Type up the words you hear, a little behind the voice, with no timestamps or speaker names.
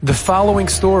The following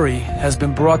story has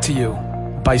been brought to you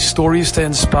by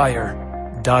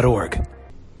StoriesToInspire.org. I'll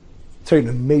tell you an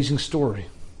amazing story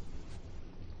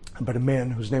about a man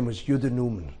whose name was Yehuda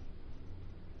Newman.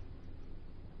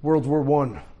 World War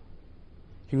I.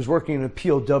 He was working in a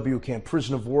POW camp,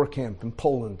 prison of war camp in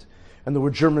Poland, and there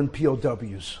were German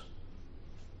POWs.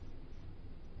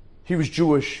 He was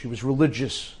Jewish, he was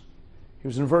religious, he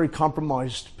was in a very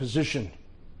compromised position.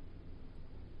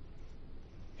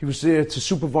 He was there to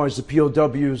supervise the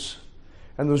POWs,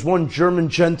 and there was one German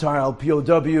Gentile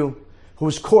POW who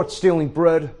was caught stealing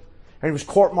bread, and he was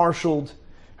court-martialed,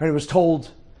 and he was told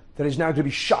that he's now going to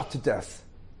be shot to death.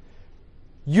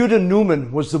 Yehuda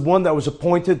Newman was the one that was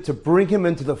appointed to bring him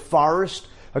into the forest,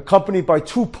 accompanied by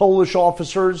two Polish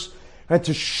officers, and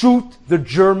to shoot the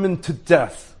German to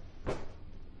death.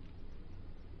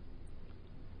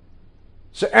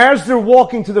 So as they're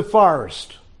walking to the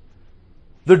forest,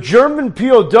 the German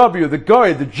POW, the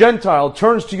guy, the Gentile,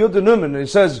 turns to Yehuda Newman and he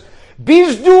says,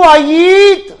 "Bist du a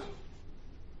Yid?"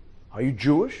 Are you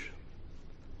Jewish?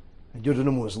 And Yehuda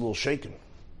Newman was a little shaken.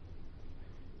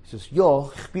 He says, "Ja,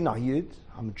 ich bin a Yid.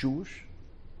 I'm Jewish."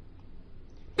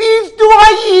 "Bist du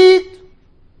a Yid?"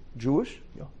 Jewish?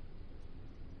 Yeah.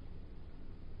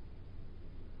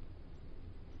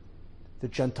 The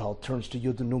Gentile turns to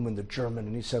Yehuda Newman, the German,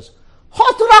 and he says,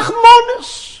 "Hot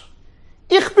Rachmanis!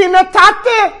 Ich bin a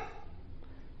Tate."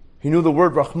 He knew the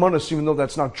word Rachmanis, even though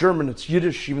that's not German, it's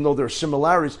Yiddish, even though there are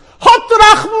similarities. Hot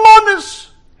Rachmanis!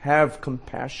 Have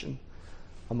compassion.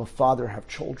 I'm a father, have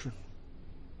children.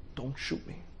 Don't shoot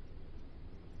me.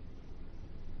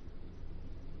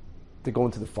 They go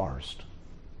into the forest.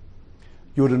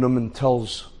 Yehuda Newman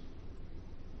tells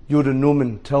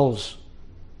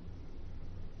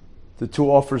the two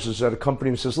officers that accompany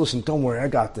him, says, "Listen, don't worry, I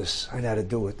got this. I know how to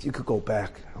do it. You could go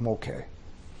back. I'm okay."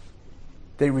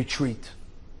 They retreat.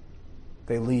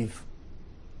 They leave.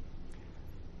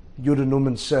 Yehuda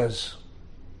Newman says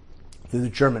to the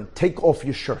German, "Take off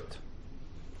your shirt."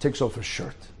 Takes off his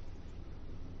shirt.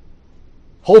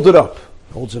 "Hold it up."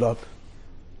 Holds it up.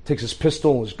 Takes his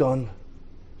pistol, his gun,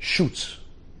 shoots.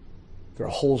 There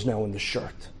are holes now in the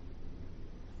shirt.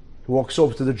 He walks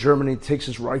over to the German, he takes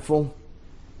his rifle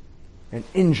and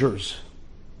injures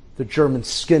the German's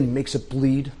skin, makes it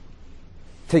bleed,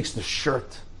 takes the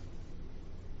shirt,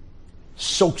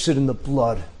 soaks it in the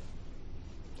blood,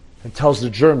 and tells the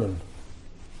German,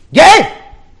 "Geh!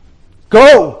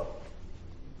 Go!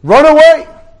 Run away!"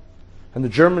 And the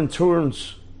German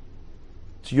turns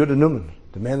to Yehuda Newman,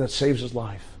 the man that saves his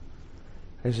life.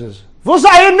 And he says, "Wo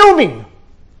sei Newman?"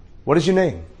 What is your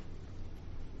name?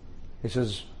 He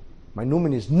says, "My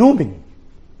Newman is Newman.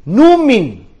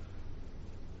 Newman!"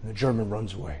 And the German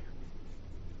runs away.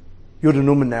 Yehuda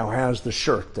Newman now has the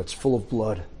shirt that's full of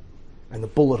blood and the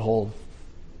bullet hole,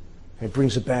 and he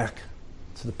brings it back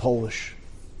to the Polish,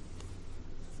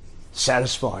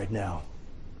 satisfied now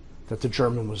that the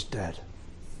German was dead.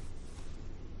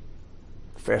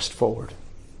 Fast forward.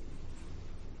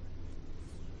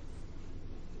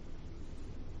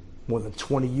 More than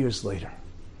 20 years later,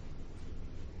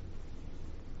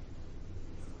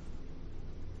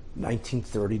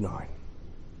 1939.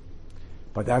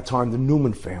 By that time, the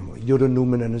Newman family, Yehuda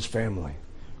Newman and his family,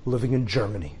 living in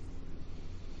Germany,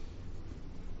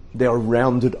 they are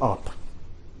rounded up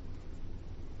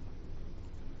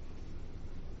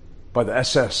by the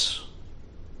SS,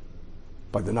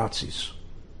 by the Nazis,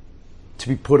 to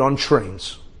be put on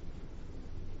trains,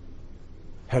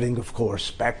 heading, of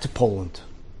course, back to Poland,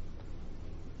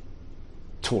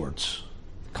 towards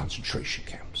concentration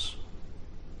camps.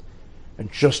 And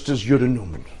just as Yehuda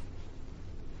Newman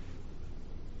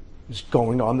is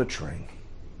going on the train,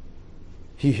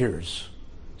 he hears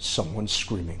someone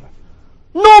screaming,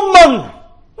 "Newman!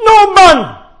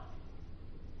 Newman!"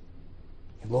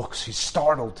 He looks, he's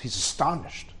startled, he's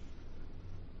astonished.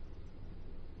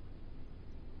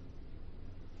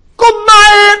 "Come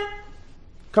here!"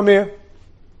 "Come here."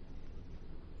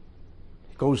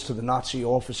 He goes to the Nazi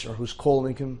officer who's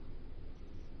calling him.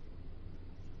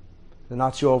 The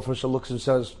Nazi officer looks and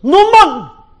says, "Newman!"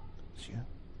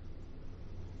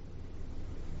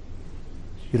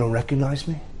 "You don't recognize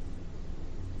me?"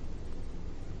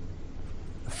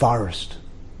 The forest,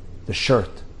 the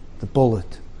shirt, the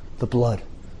bullet, the blood.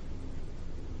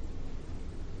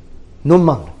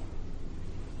 "Newman,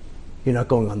 you're not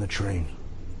going on the train.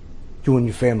 You and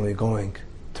your family are going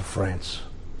to France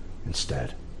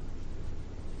instead."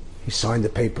 He signed the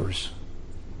papers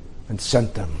and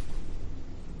sent them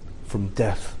from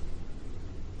death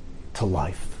to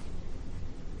life.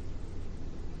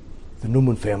 The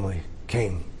Newman family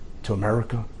came to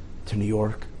America, to New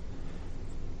York,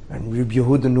 and Reb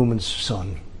Yehuda Newman's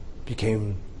son,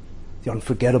 became the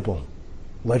unforgettable,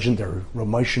 legendary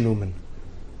Ramesha Newman,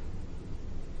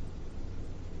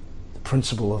 the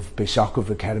principal of Beis Yaakov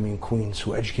Academy in Queens,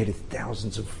 who educated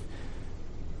thousands of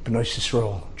Bnei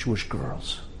Yisrael Jewish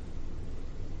girls.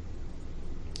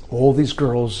 All these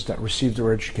girls that received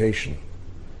their education,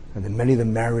 and then many of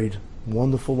them married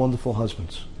wonderful, wonderful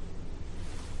husbands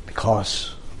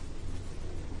because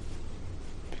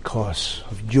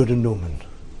of Yehuda Newman,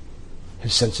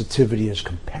 his sensitivity, his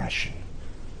compassion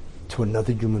to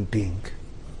another human being.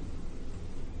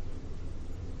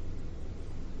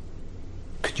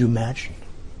 Could you imagine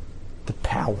the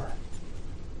power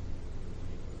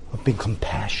of being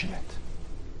compassionate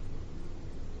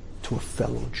to a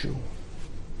fellow Jew?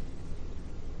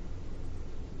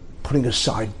 Putting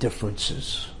aside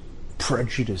differences,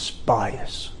 prejudice,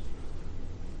 bias.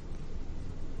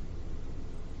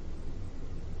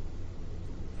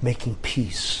 Making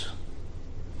peace,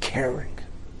 caring,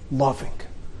 loving.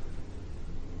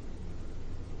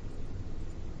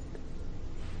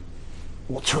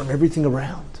 We'll turn everything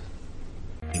around.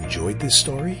 Enjoyed this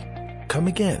story? Come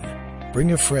again.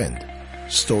 Bring a friend.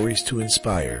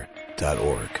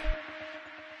 StoriesToInspire.org